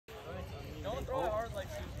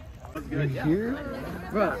Here?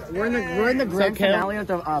 Bro, we're in the grand finale of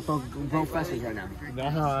the Brofessors right now.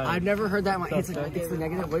 I've never heard that. It's the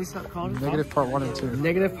negative. What is that called? Negative part 1 and 2.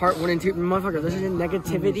 Negative part 1 and 2. Motherfucker, this is in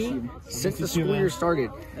negativity since the school year started.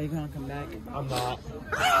 Are you gonna come back? I'm not.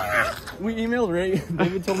 We emailed Reagan.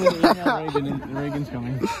 David told me to email Reagan, and Reagan's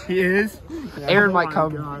coming. He is? Yeah. Aaron might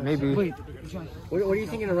come, maybe. Wait, what are you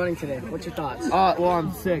thinking of running today? What's your thoughts? Well,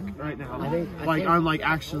 I'm sick right now. I'm like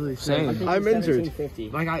actually sick. I'm injured.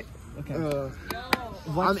 Like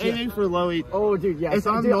I'm aiming for low 8. Oh, dude, yeah. If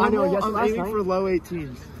I'm normal, I'm aiming for low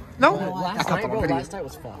 18s. No, last night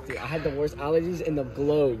was fucked. Dude, I had the worst allergies in the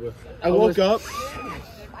globe. I woke up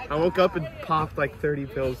and popped like 30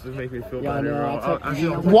 pills to make me feel better.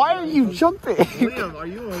 Why are you jumping? Liam, are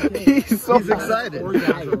you okay? He's excited.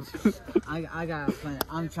 I got a plan.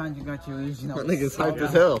 I'm trying to go to regional. That nigga's hyped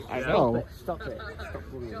as hell. I know. Stop it.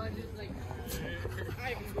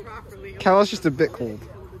 Cal's just a bit cold.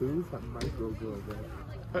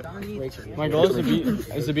 My goal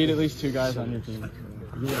is to beat at least 2 guys on your team.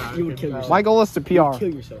 You would kill yourself. My goal is to PR. You would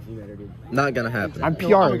kill yourself, you better, dude. Not gonna happen. I'm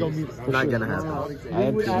PR. Not gonna happen.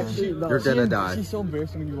 You're gonna die. She's so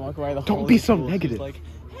embarrassing when you walk away. Don't be so negative. Like,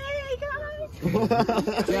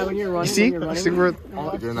 yeah, when you're running. You see? Where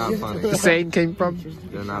You're not funny. the saying came from?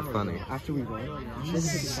 You're not funny. After we run.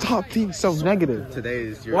 Stop being so negative. Today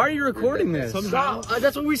is your. why are you recording this? Stop.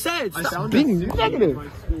 That's what we said. Stop being negative.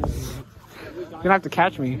 You're gonna have to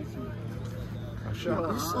catch me.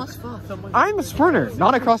 I'm a sprinter,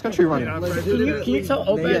 not a cross-country runner. Can you tell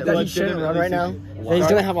Obed that he shouldn't run right now? That he's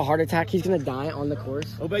gonna have a heart attack. He's gonna die on the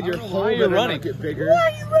course. Obed, your whole running. Why are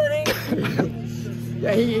you running?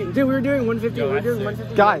 Yeah, dude, we were doing 150. We were doing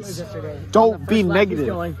 150. Guys, don't be negative.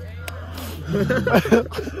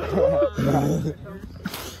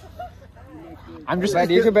 I'm just.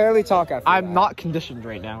 You can barely talk after. I'm not conditioned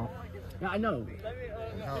right now. Yeah, I know.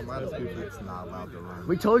 A lot of people it's not allowed to run.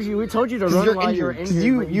 We told you to run You're while you're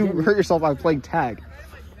injured. You hurt yourself by playing tag.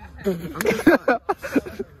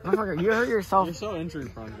 Motherfucker, you hurt yourself. You're so injury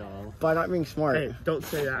prone, dog. By not being smart. Hey, don't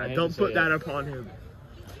say that. Don't put that upon him.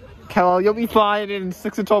 Kel, you'll be fine in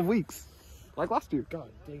 6 to 12 weeks. Like last year. God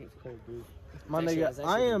dang, it's cold, dude. My nigga,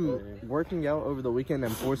 I am working out over the weekend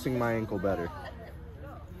and forcing my ankle better.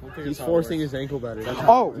 He's forcing his ankle better.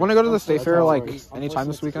 Oh, want to go to the state fair like anytime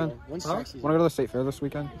this weekend? Want to go to the state fair this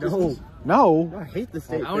weekend? No. No. I hate the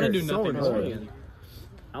state fair. I want to do nothing this weekend.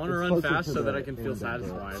 I want to run fast so that I can feel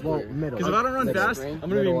satisfied. Because if I don't run fast, I'm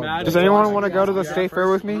going to be mad. Does anyone want to go to the state fair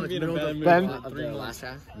with me? Ben? Of the last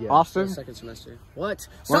half? Austin? Second semester. What?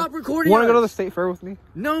 Stop recording Want to go to the state fair with me?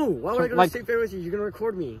 No. Why would I go to the state fair with you? You're going to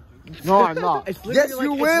record me. No, I'm not. Yes,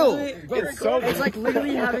 you will. It's like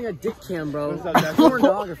literally having a dick cam, bro.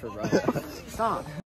 Pornographer, bro. Stop.